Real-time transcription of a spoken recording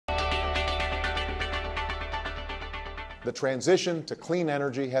The transition to clean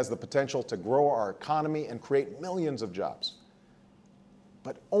energy has the potential to grow our economy and create millions of jobs.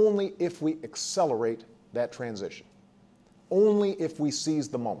 But only if we accelerate that transition. Only if we seize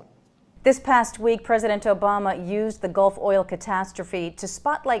the moment. This past week, President Obama used the Gulf oil catastrophe to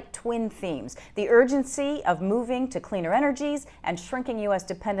spotlight twin themes: the urgency of moving to cleaner energies and shrinking U.S.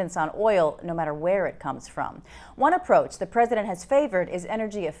 dependence on oil, no matter where it comes from. One approach the president has favored is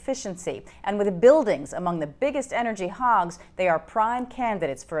energy efficiency, and with buildings among the biggest energy hogs, they are prime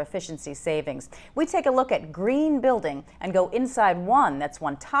candidates for efficiency savings. We take a look at Green Building and go inside one that's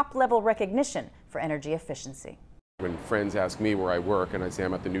won top-level recognition for energy efficiency. When friends ask me where I work and I say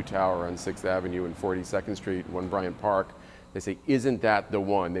I'm at the new tower on 6th Avenue and 42nd Street, 1 Bryant Park, they say, isn't that the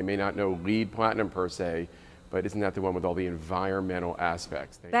one? They may not know LEED Platinum per se, but isn't that the one with all the environmental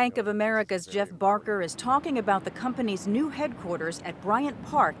aspects? Bank of America's Jeff Barker is talking about the company's new headquarters at Bryant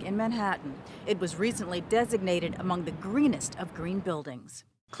Park in Manhattan. It was recently designated among the greenest of green buildings.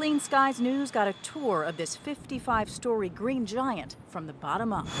 Clean Skies News got a tour of this 55-story green giant from the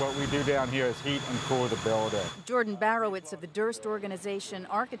bottom up. What we do down here is heat and cool the building. Jordan Barrowitz of the Durst organization,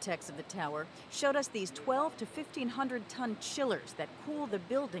 architects of the tower, showed us these 12 to 1,500-ton chillers that cool the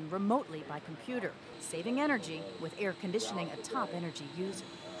building remotely by computer, saving energy with air conditioning a top energy user.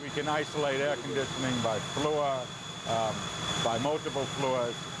 We can isolate air conditioning by floor, by multiple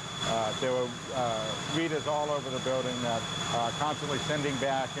floors. There were readers all over the building that are constantly sending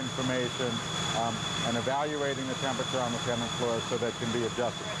back information and evaluating the temperature on the tenant floors so that can be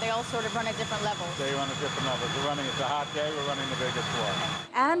adjusted. They all sort of run at different levels. They run at different levels. We're running, it's a hot day, we're running the biggest floor.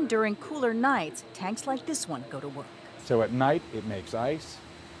 And during cooler nights, tanks like this one go to work. So at night it makes ice,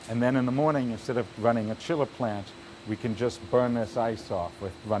 and then in the morning, instead of running a chiller plant, we can just burn this ice off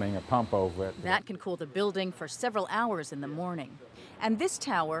with running a pump over it. That can cool the building for several hours in the morning. And this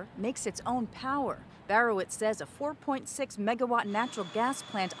tower makes its own power. Barrowitz says a 4.6 megawatt natural gas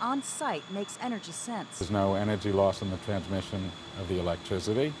plant on site makes energy sense. There's no energy loss in the transmission of the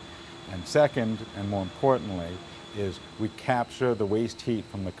electricity. And second, and more importantly, is we capture the waste heat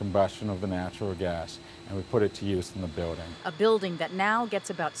from the combustion of the natural gas and we put it to use in the building. A building that now gets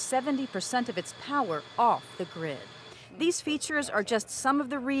about 70% of its power off the grid. These features are just some of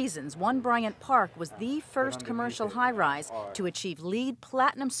the reasons 1 Bryant Park was the first commercial high-rise to achieve LEED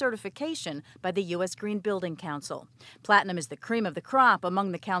Platinum certification by the U.S. Green Building Council. Platinum is the cream of the crop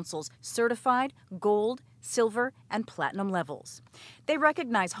among the Council's certified gold, silver, and platinum levels. They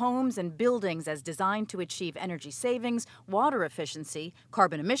recognize homes and buildings as designed to achieve energy savings, water efficiency,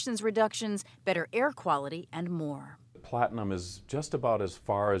 carbon emissions reductions, better air quality, and more. Platinum is just about as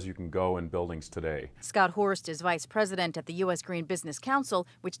far as you can go in buildings today. Scott Horst is vice president at the U.S. Green Business Council,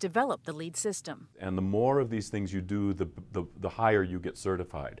 which developed the LEED system. And the more of these things you do, the higher you get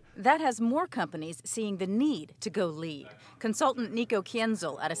certified. That has more companies seeing the need to go LEED. Consultant Nico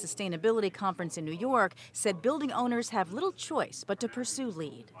Kienzel at a sustainability conference in New York said building owners have little choice but to pursue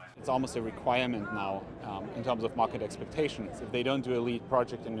LEED. It's almost a requirement now in terms of market expectations. If they don't do a LEED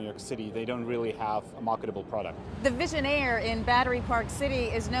project in New York City, they don't really have a marketable product. The Visionaire in Battery Park City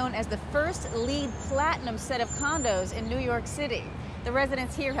is known as the first LEED Platinum set of condos in New York City. The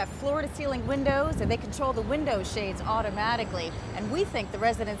residents here have floor-to-ceiling windows, and they control the window shades automatically. And we think the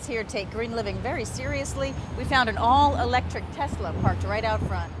residents here take green living very seriously. We found an all-electric Tesla parked right out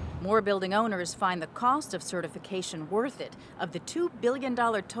front. More building owners find the cost of certification worth it. Of the $2 billion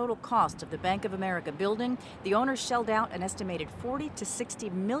total cost of the Bank of America building, the owners shelled out an estimated $40 to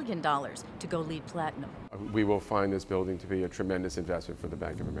 $60 million to go LEED Platinum. We will find this building to be a tremendous investment for the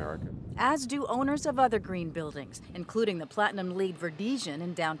Bank of America. As do owners of other green buildings, including the Platinum LEED Verdesian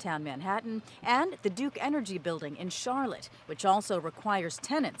in downtown Manhattan and the Duke Energy building in Charlotte, which also requires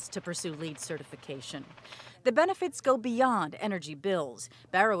tenants to pursue LEED certification. The benefits go beyond energy bills.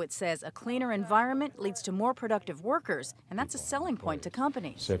 Barrowitz says a cleaner environment leads to more productive workers, and that's a selling point to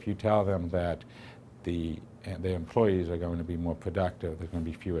companies. So if you tell them that the employees are going to be more productive, there's going to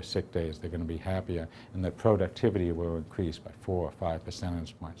be fewer sick days, they're going to be happier, and that productivity will increase by 4 or 5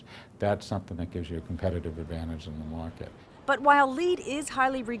 percentage points, that's something that gives you a competitive advantage in the market. But while LEED is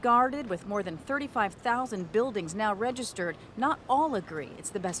highly regarded, with more than 35,000 buildings now registered, not all agree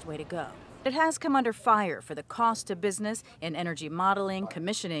it's the best way to go. It has come under fire for the cost to business in energy modeling,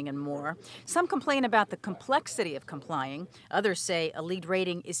 commissioning, and more. Some complain about the complexity of complying. Others say a LEED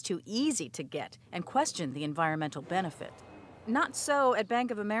rating is too easy to get and question the environmental benefit. Not so at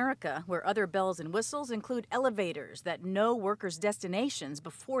Bank of America, where other bells and whistles include elevators that know workers' destinations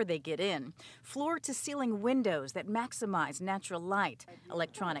before they get in, floor-to-ceiling windows that maximize natural light,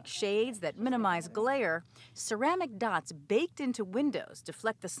 electronic shades that minimize glare, ceramic dots baked into windows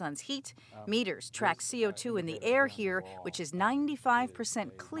deflect the sun's heat, meters track CO2 in the air here, which is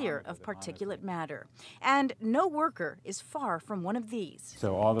 95% clear of particulate matter. And no worker is far from one of these.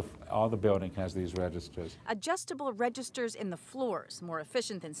 So all the building has these registers. Adjustable registers in the floors, more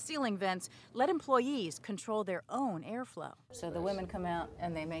efficient than ceiling vents, let employees control their own airflow. So the women come out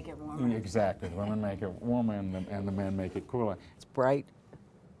and they make it warmer. Exactly. The women make it warmer and the men make it cooler. It's bright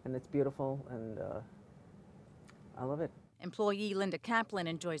and it's beautiful, and I love it. Employee Linda Kaplan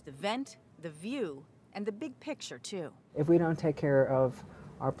enjoys the vent, the view, and the big picture, too. If we don't take care of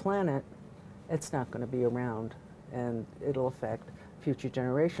our planet, it's not going to be around, and it'll affect future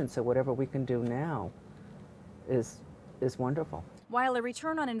generations. So whatever we can do now is wonderful. While a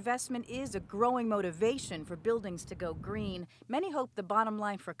return on investment is a growing motivation for buildings to go green, many hope the bottom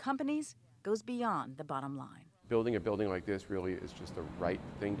line for companies goes beyond the bottom line. Building a building like this really is just the right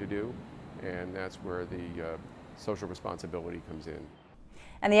thing to do, and that's where the social responsibility comes in.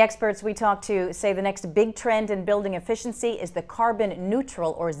 And the experts we talked to say the next big trend in building efficiency is the carbon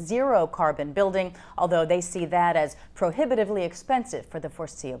neutral or zero carbon building, although they see that as prohibitively expensive for the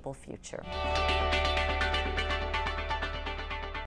foreseeable future.